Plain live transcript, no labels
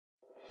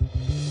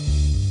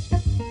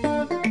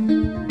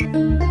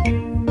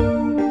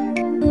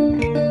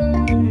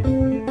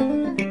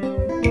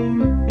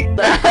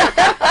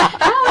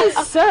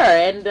Sir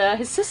and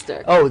his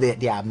sister? Oh,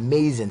 they are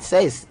amazing. Sir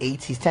is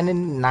 8. He's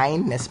turning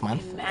 9 next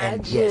month. Imagine.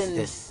 And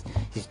yes,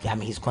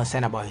 he's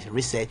concerned about his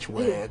research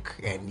work.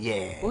 And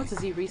what is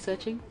he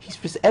researching?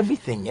 He's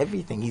everything.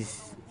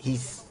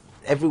 He's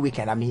every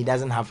weekend. I mean, he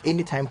doesn't have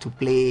any time to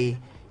play.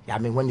 I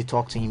mean, when you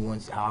talk to him, he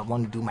wants, I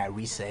want to do my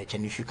research,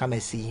 and you should come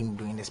and see him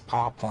doing his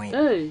PowerPoint.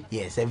 Hey.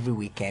 Yes, every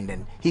weekend,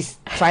 and he's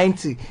trying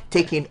to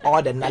take in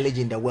all the knowledge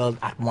in the world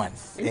at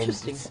once.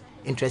 Interesting. And it's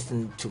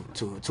interesting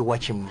to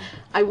watch him.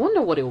 I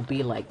wonder what it will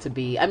be like to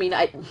be. I mean,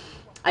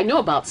 I know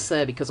about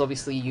Sir because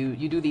obviously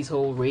you do these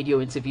whole radio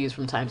interviews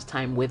from time to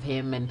time with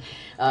him, and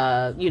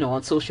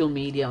on social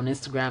media, on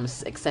Instagram,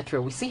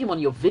 etc. We see him on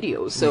your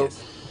videos, so.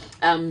 Yes.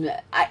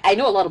 I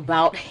know a lot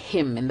about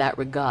him in that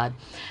regard.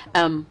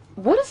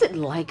 What is it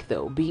like,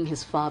 though, being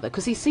his father?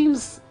 Because he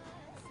seems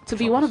to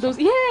be one of those...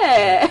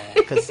 Yeah!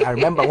 Because I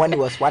remember when he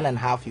was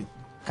 1.5, you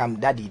come,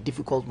 Daddy,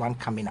 difficult one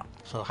coming up.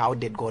 So how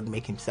did God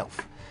make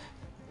himself?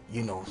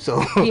 So...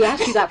 He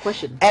asked you that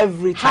question.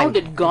 Every time. How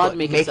did God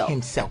make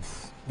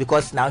himself?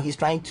 Because now he's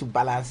trying to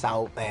balance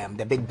out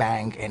the Big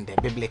Bang and the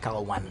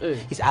biblical one.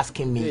 He's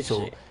asking me,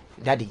 so,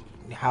 Daddy,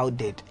 how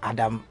did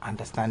Adam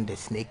understand the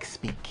snake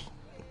speak?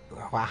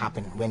 What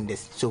happened when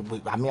this? So,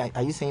 I mean,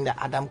 are you saying that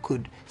Adam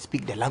could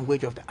speak the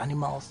language of the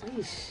animals?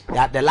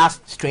 That the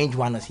last strange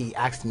one was he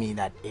asked me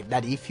that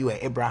if you were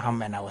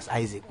Abraham and I was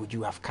Isaac, would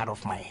you have cut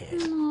off my head? I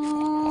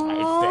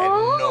said,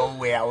 no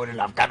way, I wouldn't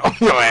have cut off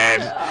your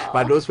head.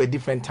 But those were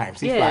different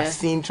times. If you are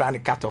seen trying to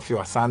cut off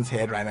your son's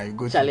head right now, you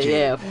go to jail.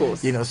 Yeah, of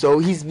course. So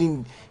he's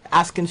been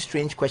asking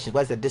strange questions.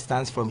 What's the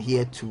distance from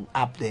here to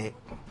up there?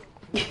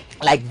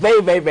 Like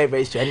very, very, very,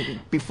 very strange. And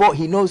before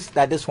he knows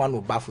that this one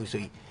will baffle,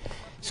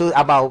 so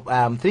about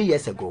 3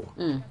 years ago,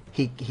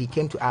 he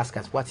came to ask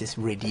us what is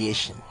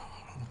radiation.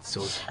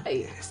 So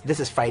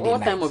this is Friday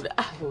night. Time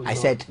I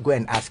said, go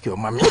and ask your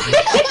mommy.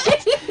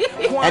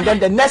 And then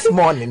the next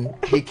morning,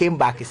 he came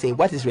back and said,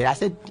 what is radiation? I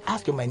said,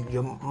 ask your mommy.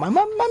 My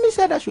mommy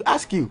said I should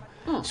ask you.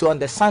 So on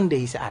the Sunday,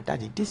 he said,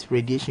 Daddy, this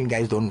radiation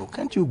guys don't know.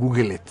 Can't you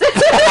Google it? What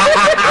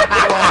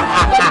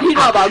did you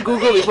know about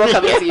Google before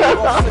coming to you?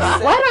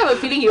 Why do I have a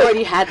feeling he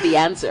already had the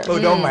answer? Oh,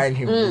 don't mind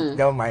him.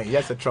 Don't mind. He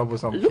has a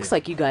troublesome It looks kid.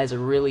 like you guys are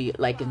really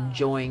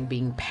enjoying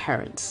being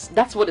parents.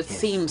 That's what it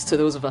seems to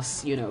those of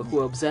us, who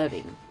are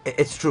observing.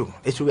 It's true.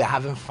 It's true. We're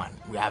having fun.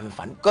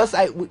 Because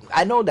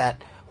I know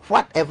that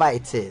whatever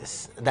it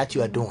is that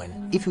you are doing,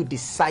 if you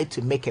decide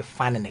to make it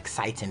fun and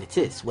exciting, it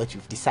is what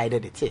you've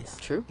decided it is.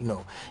 True.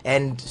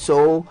 And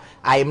so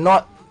I am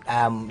not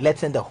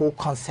letting the whole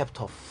concept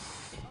of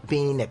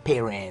being a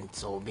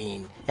parent or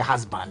being a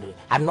husband,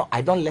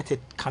 I don't let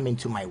it come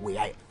into my way.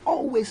 I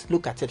always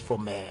look at it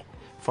from a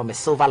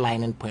silver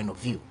lining point of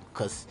view,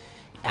 because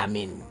if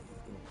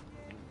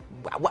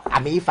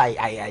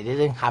I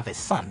didn't have a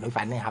son, if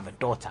I didn't have a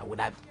daughter, would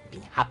I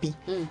be happy?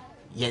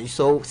 Yeah,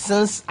 so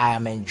since I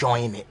am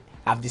enjoying it,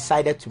 I've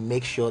decided to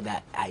make sure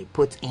that I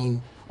put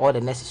in all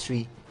the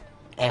necessary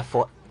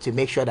effort to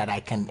make sure that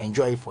I can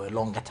enjoy it for a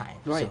longer time.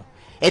 Right. So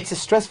it's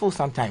stressful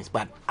sometimes,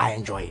 but I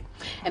enjoy it.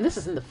 And this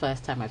isn't the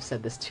first time I've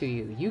said this to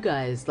you. You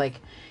guys,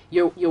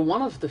 you're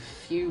one of the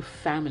few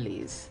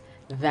families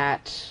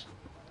that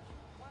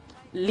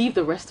leave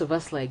the rest of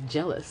us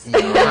jealous.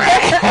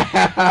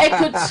 It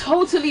could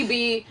totally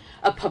be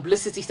a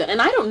publicity stunt, and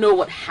I don't know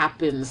what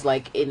happens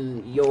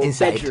in your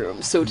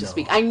bedroom, so to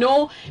speak. I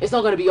know it's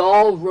not going to be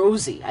all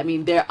rosy. I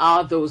mean, there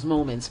are those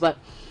moments, but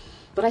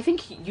I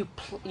think you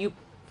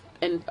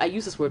and I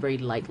use this word very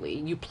lightly,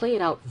 you play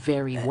it out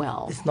very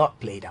well. It's not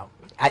played out.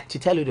 To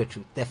tell you the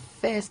truth, the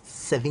first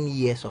 7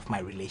 years of my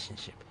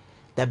relationship,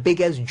 the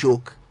biggest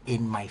joke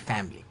in my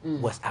family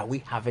was, are we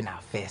having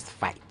our first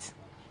fight?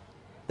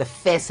 The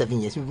first 7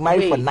 years. We've been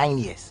married for 9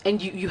 years.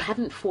 And you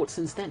hadn't fought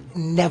since then?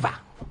 Never.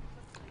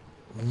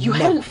 You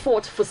hadn't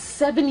fought for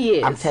 7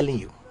 years? I'm telling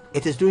you.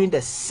 It is during the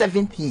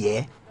 7th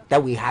year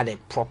that we had a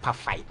proper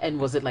fight. And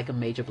was it a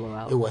major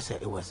blowout? It was a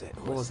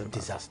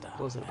disaster.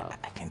 What was it about?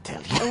 I can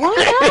tell you. Why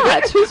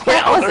not? Who's Go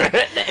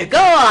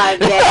on,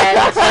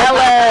 man. Tell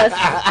us.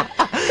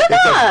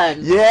 Come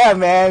on. Yeah,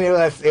 man. It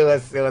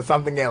was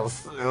something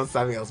else. It was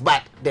something else.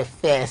 But the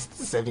first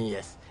 7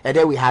 years. And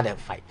then we had a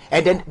fight.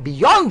 And then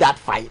beyond that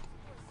fight,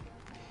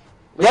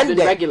 then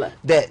regular.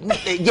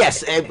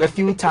 Yes, a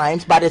few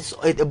times, but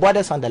it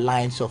borders on the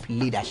lines of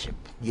leadership,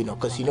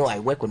 because I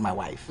work with my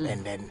wife,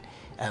 and then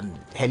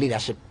her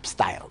leadership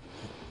style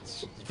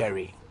is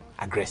very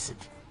aggressive,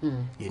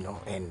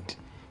 and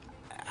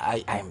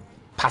I'm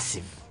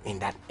passive in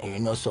that,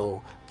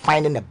 so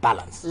finding a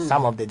balance.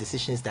 Some of the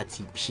decisions that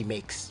she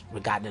makes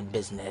regarding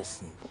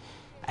business,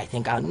 I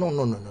think,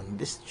 no,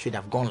 this should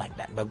have gone like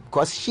that, but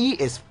because she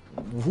is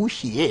who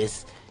she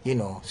is,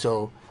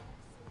 so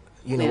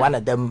one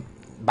of them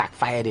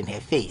backfired in her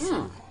face.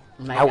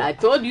 I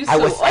told you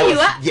so.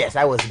 Yes,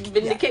 I was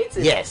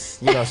vindicated. Yes,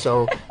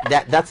 so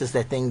that is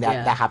the thing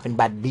that happened.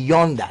 But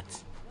beyond that,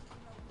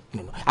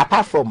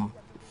 apart from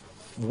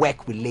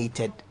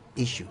work-related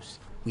issues,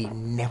 we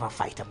never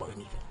fight about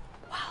anything.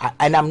 Wow.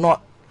 And I'm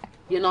not.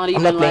 You're not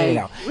even I'm not playing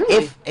now.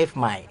 Really? If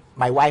my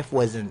wife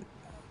wasn't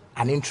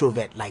an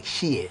introvert like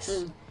she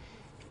is,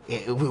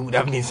 it would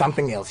have been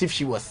something else. If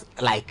she was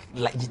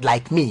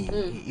like me,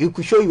 you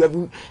could show you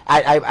every.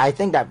 I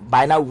think that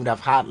by now we would have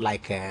had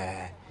like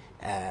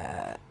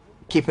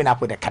keeping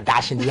up with the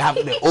Kardashians. You have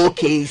the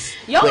OKs.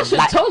 Y'all should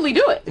totally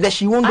do it. That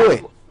she won't do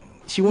it.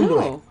 She won't do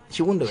it.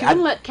 She won't do it. She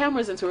wouldn't let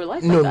cameras into her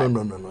life. No, like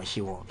no.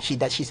 She won't.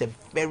 She's a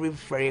very,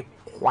 very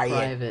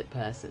quiet,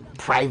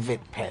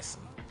 private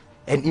person.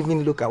 And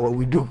even look at what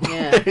we do.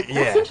 Yeah,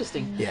 that's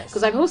interesting. Yes,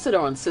 because I've hosted her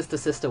on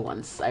Sister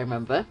once. I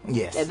remember.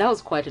 Yes, and that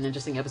was quite an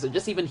interesting episode.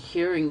 Just even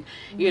hearing,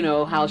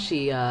 how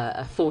she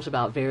thought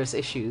about various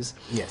issues.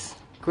 Yes,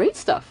 great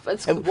stuff.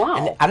 It's wow.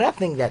 And another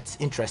thing that's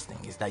interesting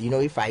is that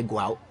if I go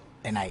out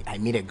and I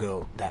meet a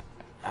girl that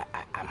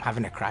I'm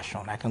having a crush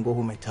on, I can go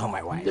home and tell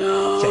my wife.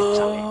 No.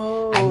 Charlie,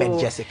 I met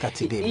Jessica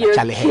today. You're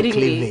Charlie had kidding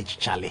cleavage.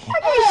 me.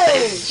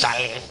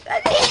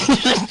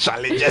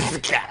 Charlie,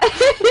 Jessica.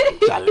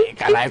 Charlie,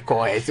 can I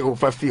call her? It's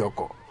over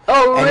Fioko.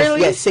 Oh, and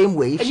really? Yeah, same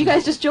way. And you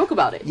guys just joke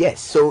about it? Yes.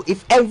 So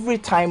if every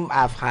time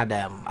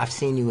I've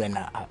seen you and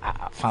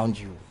I found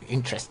you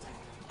interesting,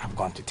 I've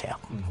gone to tell.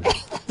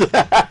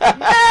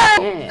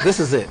 Yeah.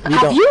 This is it.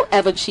 Have you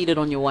ever cheated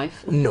on your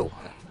wife? No.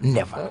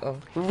 Never.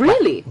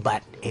 Really?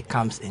 But it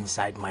comes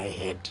inside my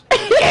head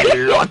a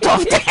lot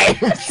of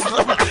times.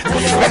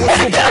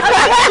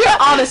 You're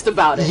honest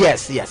about it.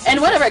 Yes.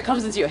 And whenever it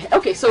comes into your head.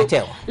 Okay, so I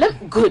tell.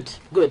 Good.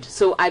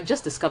 So I've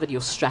just discovered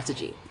your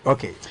strategy.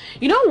 Okay.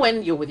 You know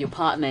when you're with your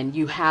partner and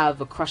you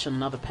have a crush on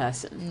another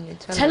person,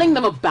 telling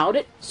them about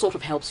it sort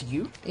of helps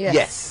you.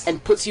 Yes.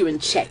 And puts you in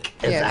check.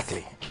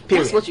 Exactly. Yes.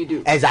 Period. That's what you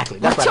do. Exactly.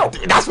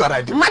 That's what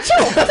I do. Macho.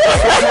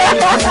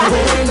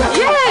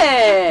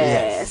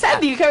 Yeah.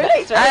 Sandy, you can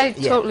relate, right? I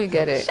totally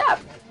get it. Sharp.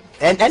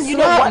 And you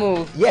know what?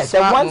 Move. Yes.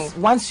 Smart And move.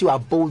 once you are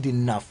bold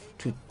enough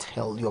to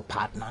tell your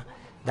partner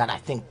that I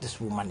think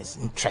this woman is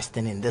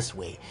interesting in this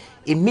way,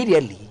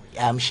 immediately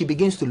she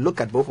begins to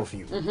look at both of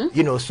you.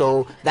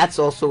 So that's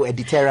also a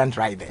deterrent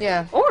right there.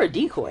 Yeah. Or a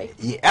decoy.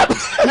 Yeah.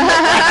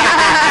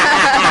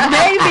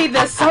 Maybe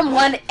there's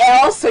someone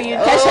else, so you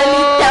casually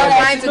tell her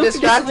trying to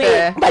distract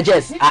her. But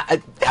yes,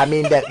 I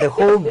mean the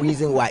whole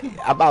reason why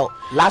about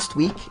last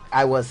week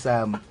I was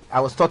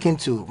talking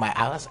to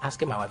I was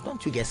asking my wife,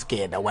 don't you get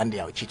scared that one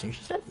day I'll cheat? And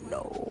she said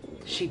no.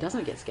 She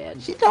doesn't get scared.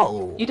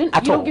 No. You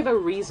don't give her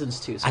reasons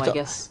to, so I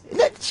guess.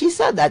 She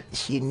said that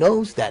she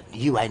knows that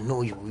I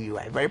know you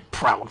are a very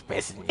proud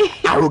person,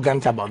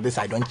 arrogant about this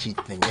I don't cheat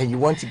thing, and you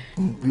want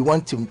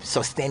to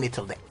sustain it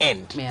till the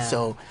end. Yeah.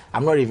 So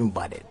I'm not even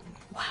bothered.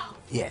 Wow.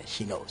 Yeah,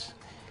 she knows.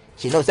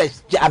 She knows that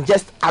I'm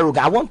just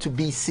arrogant. I want to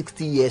be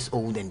 60 years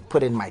old and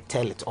put in my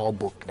tell it all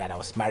book that I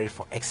was married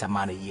for X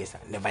amount of years.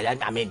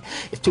 I mean,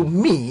 to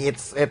me,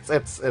 it's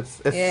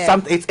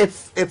something.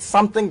 It's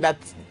something that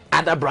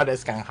other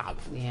brothers can have.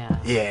 Yeah.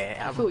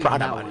 Yeah, I'm feel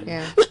proud you on about that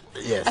it. one.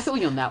 Yeah. Yes. I feel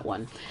you on that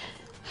one.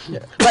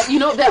 Yeah. But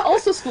there are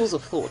also schools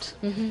of thought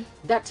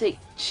that take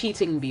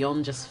cheating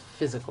beyond just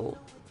physical.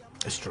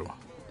 It's true.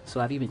 So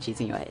have you been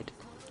cheating your head?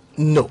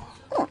 No.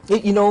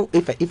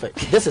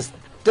 If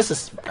this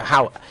is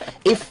how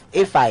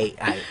if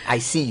I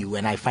see you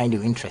and I find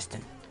you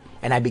interesting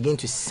and I begin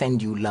to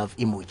send you love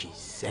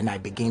emojis and I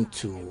begin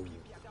to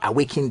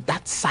awaken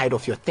that side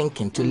of your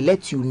thinking to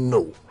let you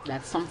know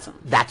that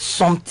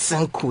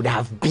something could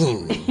have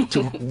been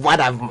to what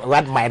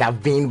might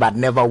have been but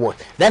never was,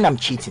 then I'm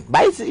cheating.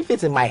 But if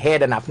it's in my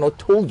head and I've not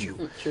told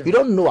you, you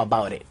don't know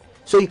about it,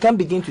 so you can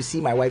begin to see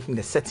my wife in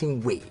a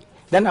certain way,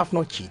 then I've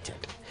not cheated.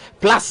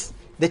 Plus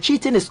the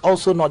cheating is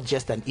also not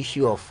just an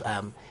issue of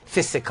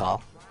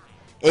physical.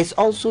 It's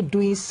also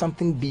doing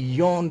something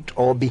beyond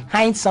or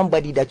behind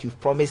somebody that you've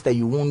promised that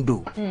you won't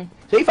do.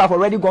 So if I've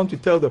already gone to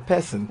tell the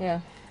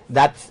person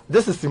that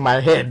this is in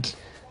my head,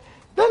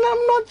 then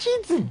I'm not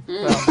cheating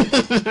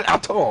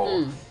at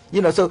all.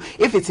 So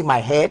if it's in my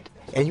head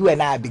and you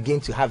and I begin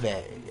to have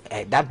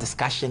that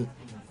discussion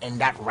and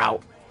that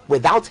route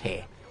without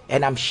her,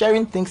 and I'm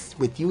sharing things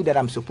with you that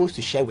I'm supposed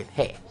to share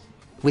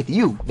with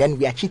you, then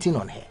we are cheating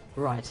on her.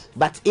 Right.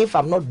 But if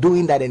I'm not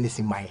doing that and it's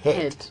in my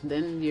head,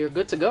 then you're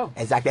good to go.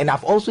 Exactly. And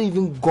I've also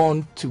even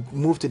gone to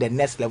move to the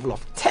next level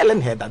of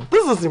telling her that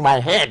this is in my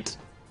head.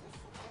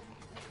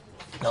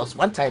 There was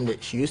one time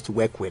that she used to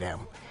work with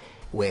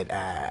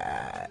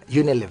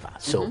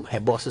Unilever. So her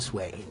bosses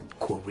were in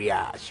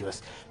Korea. She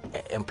was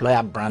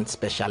employer brand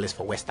specialist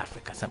for West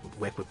Africa. Some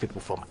work with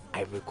people from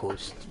Ivory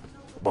Coast,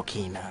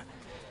 Burkina.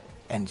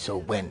 And so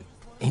when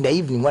in the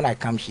evening when I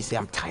come, she said,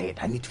 I'm tired,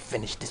 I need to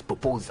finish this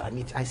proposal.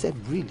 I said,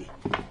 really?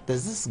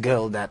 There's this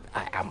girl that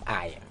I am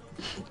eyeing.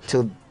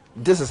 So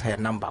this is her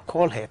number.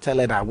 Call her, tell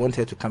her that I want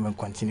her to come and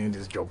continue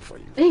this job for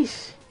you.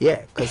 Eesh.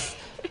 Yeah, because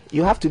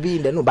you have to be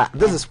in the know. But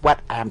this is what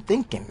I am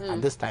thinking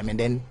at this time. And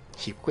then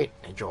she quit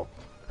the job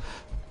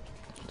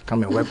to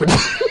come and work with me.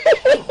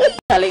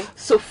 Charlie,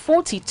 so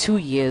 42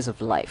 years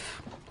of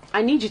life.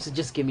 I need you to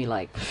just give me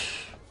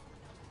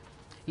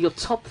your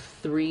top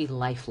 3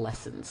 life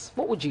lessons.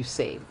 What would you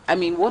say? I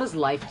mean, what has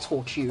life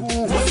taught you?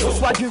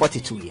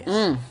 42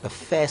 years. The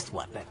first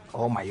one that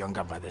all my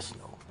younger brothers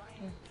know.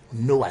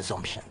 No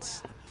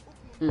assumptions.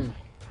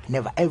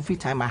 Never. Every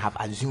time I have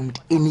assumed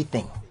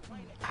anything,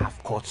 I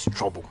have caused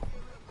trouble.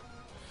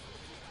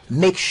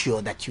 make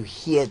sure that you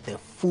hear the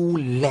full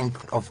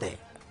length of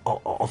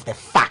the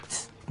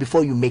facts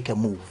before you make a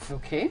move.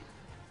 Okay.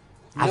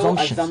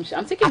 Assumptions. No assumption.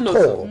 I'm taking At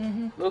notes. all.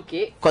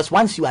 Okay. Because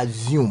once you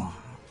assume,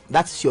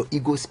 that's your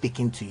ego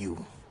speaking to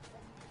you.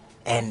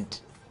 And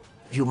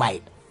you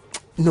might,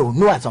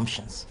 no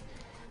assumptions.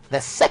 The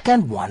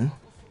second one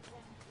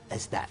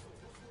is that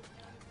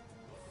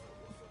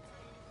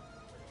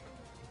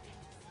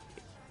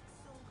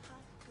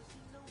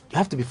you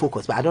have to be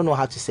focused, but I don't know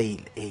how to say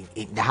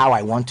it, how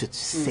I want to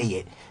say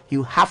it.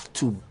 You have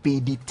to be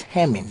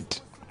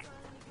determined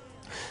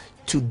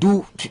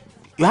you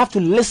have to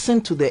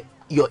listen to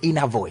your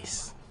inner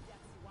voice.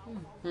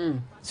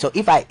 So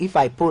if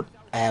I put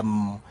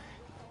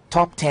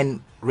top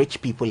 10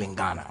 rich people in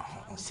Ghana,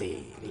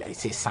 say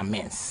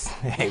Samens,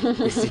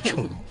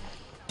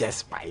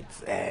 despite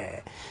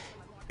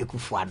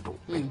Ekufuado,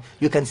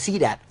 you can see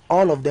that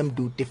all of them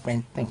do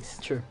different things.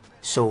 True.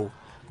 So,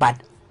 but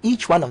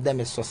each one of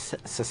them is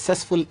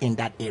successful in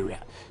that area.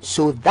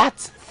 So that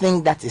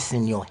thing that is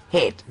in your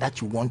head that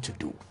you want to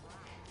do,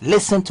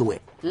 listen to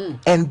it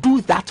and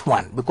do that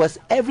one, because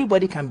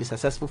everybody can be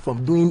successful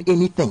from doing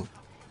anything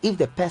if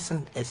the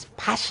person is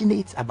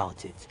passionate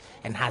about it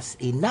and has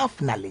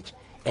enough knowledge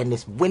and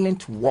is willing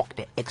to walk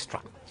the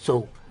extra.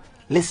 So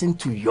listen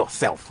to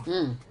yourself,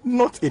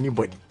 not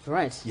anybody.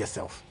 Right.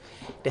 Yourself.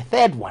 The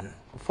third one,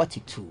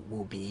 42,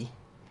 will be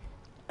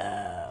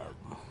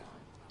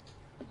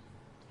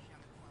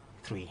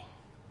 3.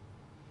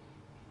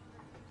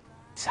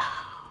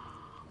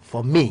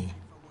 For me,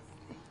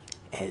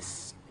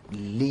 is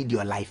lead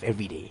your life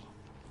every day,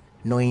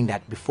 knowing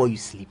that before you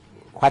sleep,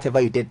 whatever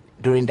you did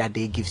during that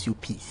day gives you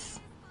peace.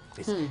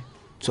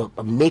 So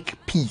make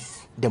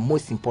peace the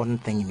most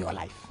important thing in your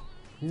life.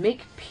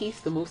 Make peace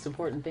the most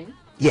important thing?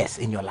 Yes,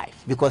 in your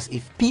life. Because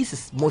if peace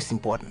is most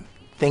important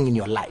thing in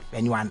your life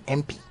and you are an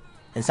MP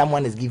and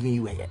someone is giving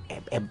you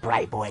a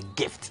bribe or a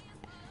gift,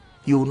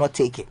 you will not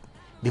take it,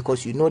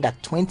 because you know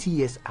that 20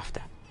 years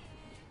after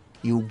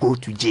you go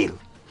to jail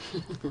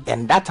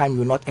and that time you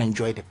will not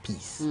enjoy the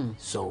peace.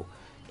 So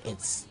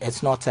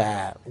it's not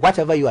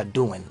whatever you are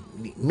doing,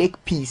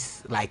 make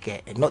peace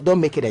like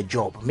don't make it a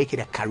job, make it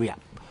a career.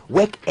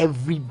 Work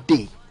every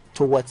day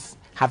towards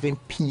having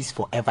peace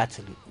forever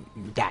till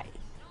you die.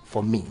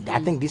 For me, I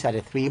think these are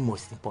the 3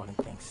 most important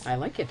things. I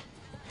like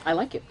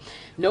it.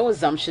 No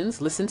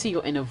assumptions. Listen to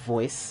your inner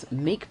voice.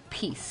 Make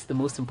peace the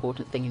most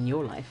important thing in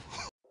your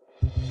life.